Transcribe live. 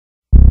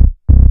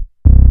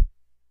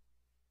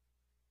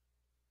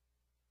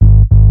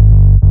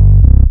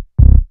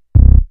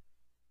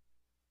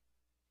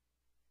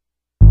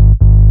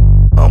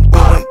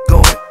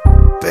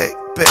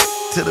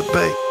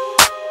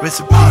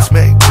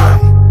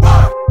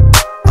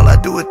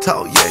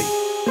talk, yeah.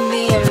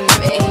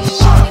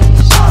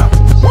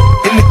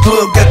 In the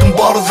club, got them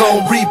bottles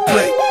on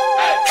replay.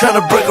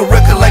 Tryna break a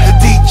record like a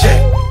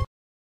DJ.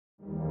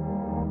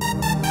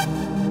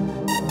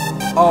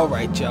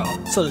 Alright,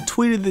 y'all, so the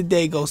tweet of the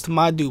day goes to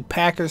my dude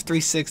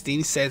Packers360.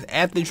 He says,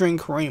 at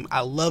TheDreamKareem,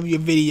 I love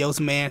your videos,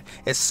 man.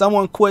 If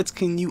someone quits,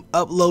 can you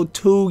upload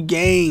 2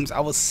 games?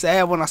 I was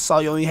sad when I saw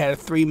you only had a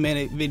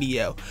 3-minute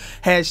video.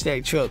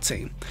 Hashtag Trill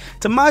Team.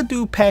 To my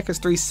dude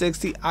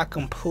Packers360, I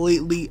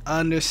completely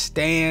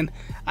understand.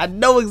 I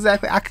know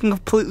exactly, I can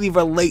completely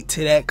relate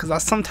to that,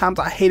 because sometimes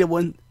I hate it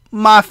when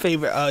my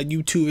favorite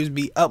YouTubers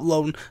be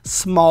uploading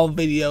small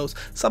videos.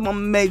 So I'm gonna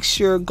make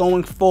sure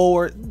going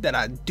forward that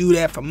I do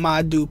that for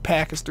my dude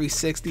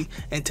Packers360.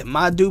 And to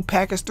my dude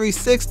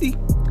Packers360,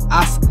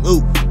 I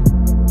salute.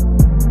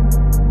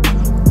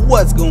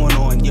 What's going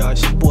on, y'all?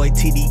 It's your boy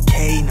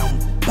TDK, and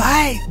I'm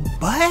back,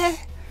 boy.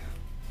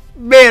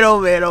 Man,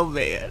 oh man, oh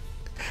man.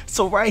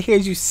 So right here,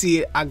 as you see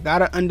it, I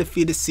got an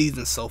undefeated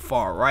season so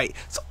far, right?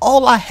 So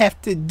all I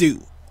have to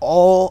do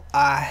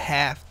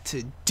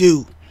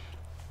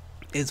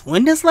is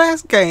win this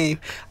last game.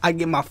 I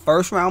get my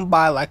first round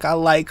bye like I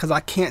like, because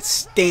I can't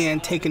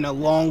stand taking a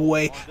long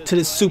way to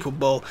the Super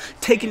Bowl.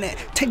 Taking a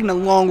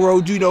long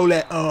road, you know,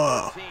 that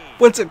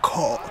what's it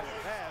called?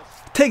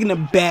 Taking the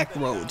back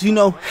roads, you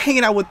know,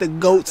 hanging out with the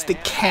goats, the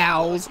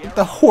cows,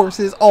 the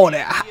horses, all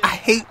that. I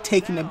hate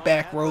taking the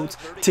back roads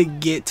to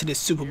get to the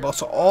Super Bowl.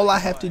 So all I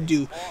have to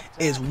do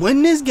is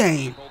win this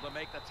game,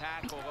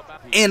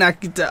 and I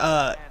get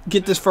to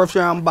get this first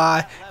round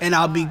bye, and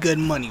I'll be good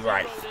money,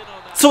 right?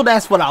 So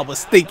that's what I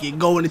was thinking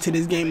going into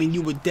this game, and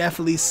you would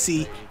definitely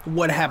see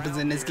what happens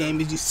in this game.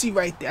 As you see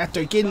right there,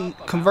 after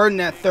converting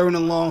that 3rd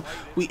and long,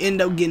 we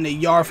end up getting a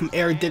yard from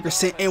Eric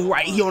Dickerson, and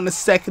right here on the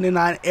 2nd and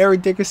 9,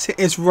 Eric Dickerson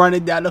is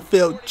running down the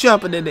field,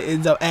 jumping in the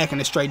end zone, acting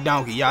a straight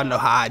donkey. Y'all know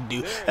how I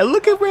do. And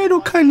look at Randall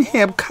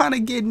Cunningham kind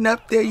of getting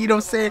up there, you know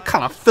what I'm saying,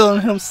 kind of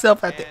feeling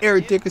himself after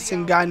Eric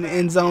Dickerson got in the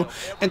end zone.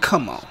 And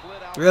come on,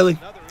 really?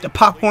 The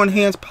popcorn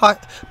hands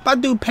my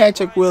dude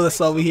Patrick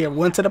Willis over here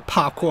went to the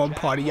popcorn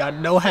party. Y'all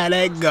know how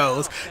that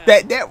goes.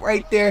 That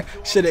right there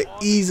should have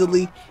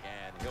easily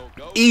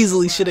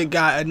should have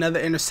got another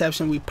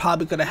interception. We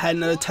probably could have had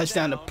another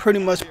touchdown to pretty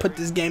much put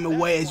this game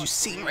away. As you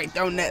see right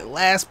there on that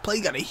last play,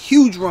 got a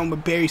huge run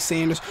with Barry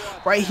Sanders.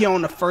 Right here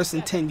on the 1st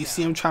and 10, you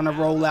see him trying to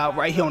roll out.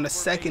 Right here on the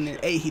 2nd and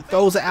 8, he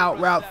throws an out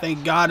route.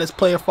 Thank God this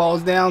player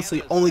falls down, so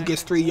he only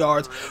gets 3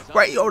 yards.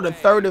 Right here on the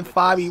 3rd and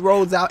 5, he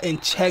rolls out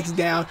and checks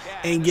down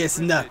and gets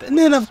nothing. And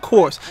then, of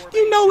course,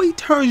 you know he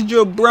turns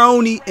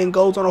jabroni and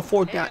goes on a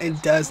 4th down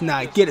and does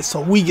not get it.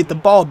 So we get the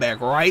ball back,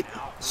 right?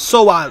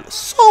 So I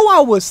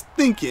was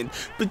thinking,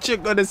 but you're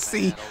gonna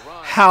see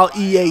how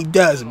EA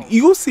does me.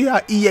 You'll see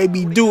how EA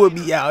be doing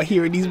me out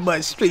here in these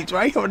mud streets.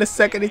 Right here on the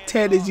 2nd and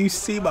 10, as you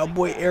see my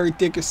boy Eric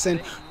Dickerson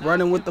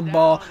running with the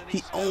ball.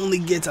 He only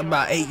gets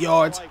about 8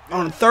 yards.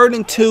 On the 3rd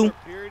and 2,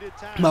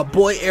 my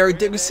boy Eric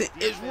Dickerson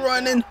is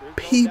running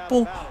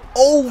people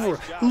over,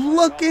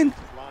 looking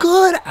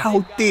good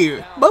out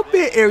there. My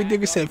man Eric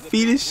Dickerson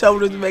feet his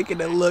shoulders, making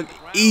it look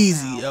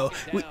easy, yo.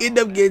 We end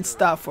up getting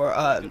stopped for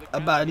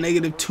about a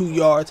 -2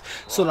 yards.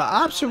 So the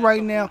option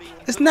right now,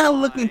 it's not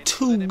looking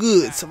too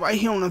good. So right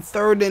here on the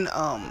 3rd and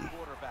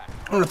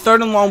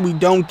long, we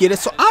don't get it.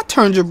 So I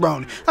turned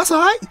jabroni. That's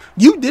alright.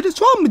 You did it,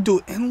 so I'm gonna do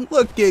it. And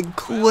look at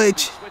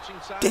Glitch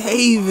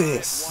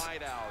Davis.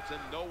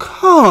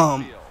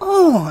 Come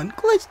on,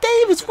 Glitch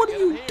Davis, what are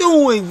you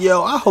doing,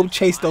 yo? I hope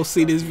Chase don't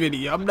see this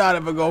video. I'm not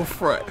even gonna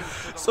front.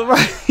 So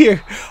right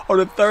here on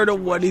the 3rd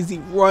and 1, he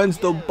runs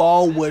the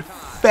ball with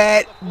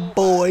Fat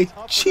Boy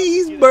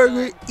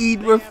Cheeseburger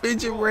eating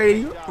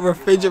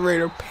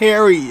refrigerator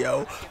Perry,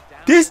 yo.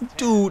 This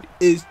dude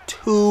is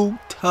too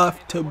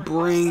tough to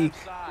bring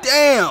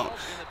down.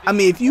 I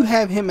mean, if you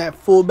have him at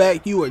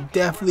fullback, you are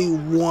definitely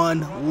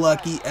one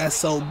lucky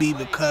SOB,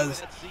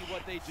 because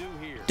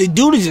the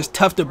dude is just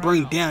tough to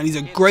bring down. He's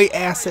a great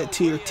asset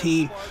to your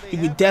team. You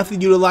could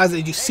definitely utilize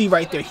it. As you see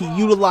right there, he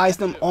utilized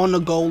them on the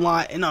goal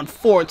line, and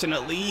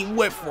unfortunately, he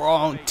went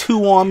for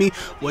 2 on me,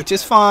 which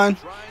is fine.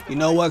 You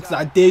know what? Because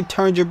I did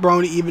turn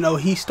jabroni, even though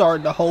he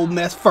started the whole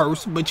mess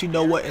first. But you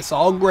know what? It's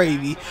all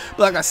gravy. But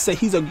like I said,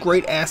 he's a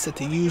great asset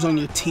to use on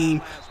your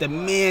team. The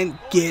man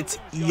gets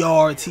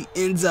yards. He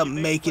ends up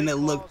making it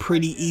look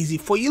pretty easy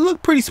for you. You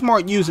look pretty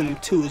smart using him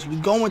too. As we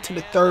go into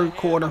the 3rd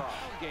quarter,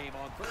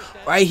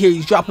 right here,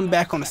 he's dropping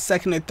back on the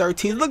 2nd and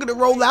 13. Look at the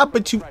rollout,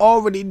 but you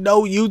already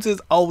know, uses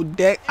old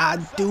deck. I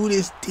do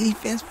this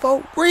defense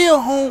for real,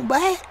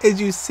 homeboy. As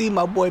you see,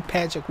 my boy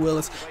Patrick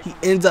Willis, he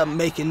ends up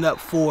making up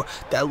for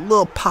that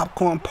little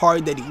popcorn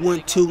party that he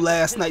went to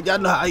last night. Y'all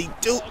know how he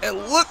do, and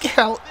look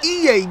how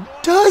EA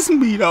does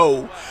me,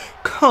 though.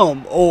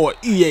 Come on,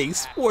 EA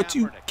Sports,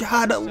 you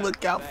gotta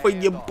look out for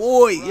your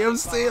boy, you know what I'm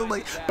saying?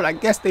 Like, but I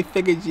guess they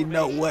figured, you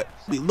know what,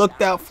 we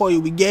looked out for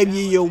you, we gave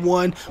you your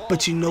 1,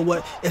 but you know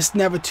what, it's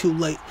never too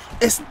late.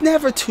 It's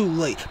never too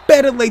late.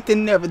 Better late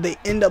than never. They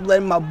end up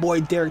letting my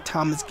boy Derek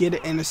Thomas get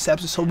an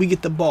interception, so we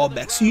get the ball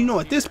back. So you know,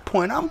 at this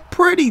point, I'm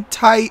pretty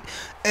tight.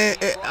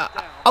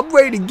 I'm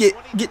ready to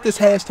get this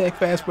hashtag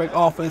fast break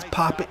offense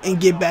popping and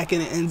get back in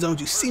the end zone.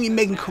 You see me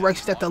making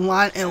corrections at the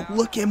line, and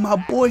look at my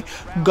boy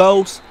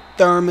Ghost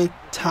Thurman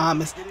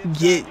Thomas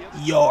get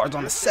yards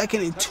on a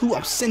 2nd and 2.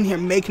 I'm sitting here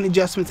making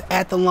adjustments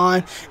at the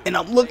line, and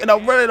I'm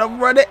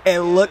running,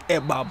 and look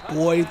at my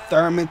boy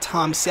Thurman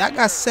Thomas. See, I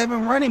got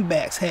 7 running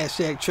backs,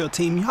 hashtag Trill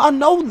Team. Y'all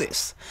know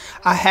this.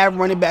 I have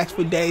running backs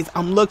for days.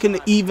 I'm looking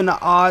to even the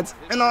odds,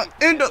 and I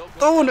end up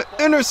throwing an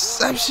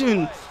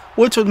interception,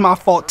 which was my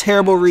fault.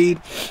 Terrible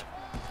read.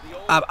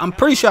 I'm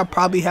pretty sure I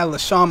probably had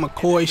LaShawn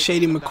McCoy,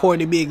 Shady McCoy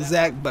to be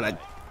exact, but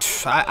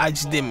I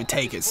just didn't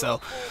take it,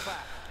 so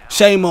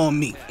shame on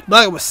me.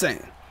 Like I was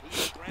saying,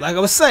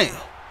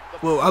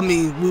 well, I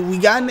mean, we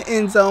got in the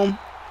end zone.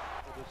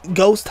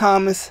 Ghost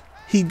Thomas,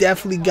 he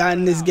definitely got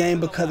in this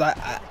game because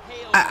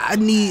I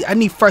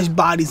need fresh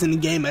bodies in the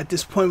game at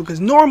this point,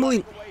 because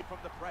normally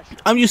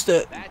I'm used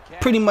to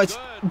pretty much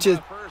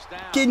just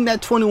getting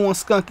that 21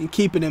 skunk and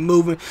keeping it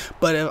moving,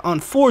 but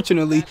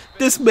unfortunately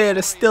this man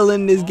is still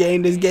in this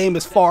game. This game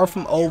is far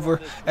from over,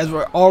 as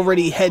we're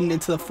already heading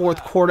into the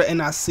 4th quarter,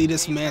 and I see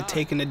this man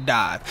taking a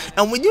dive.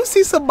 And when you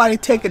see somebody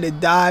taking a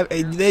dive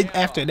and then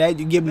after that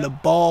you give him the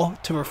ball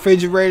to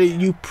refrigerator,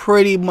 you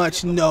pretty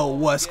much know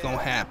what's gonna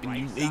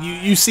happen.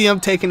 You see him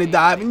taking a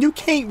dive, and you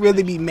can't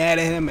really be mad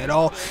at him at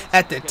all.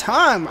 At the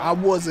time I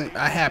wasn't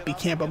a happy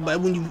camper,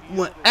 but when you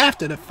went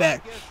after the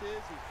fact,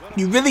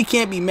 you really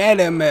can't be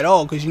mad at him at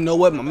all, because you know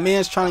what, my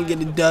man's trying to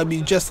get a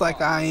W just like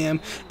I am,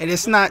 and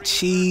it's not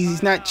cheese,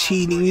 he's not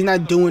cheating, he's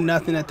not doing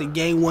nothing that the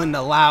game wouldn't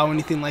allow or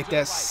anything like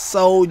that.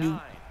 So you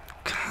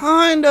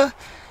kinda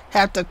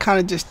have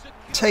to just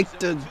take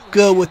the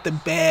good with the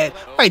bad.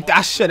 Right,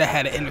 I should have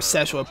had an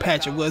interception with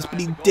Patrick Willis, but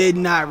he did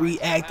not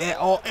react at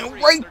all.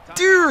 And right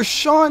there,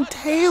 Sean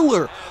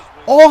Taylor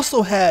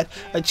also had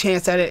a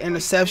chance at an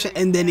interception,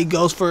 and then he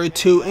goes for a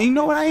 2. And you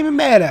know what, I ain't even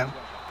mad at him.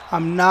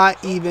 I'm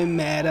not even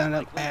mad at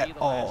him at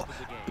all,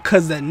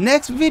 because the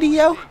next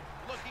video,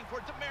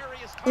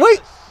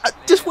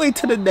 just wait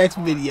till the next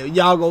video,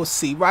 y'all go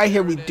see. Right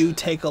here we do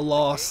take a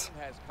loss.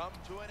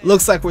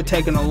 Looks like we're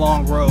taking a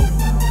long road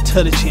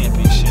to the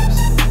championships.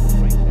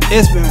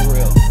 It's been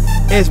real,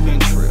 it's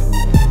been true.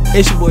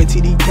 It's your boy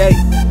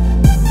TDK.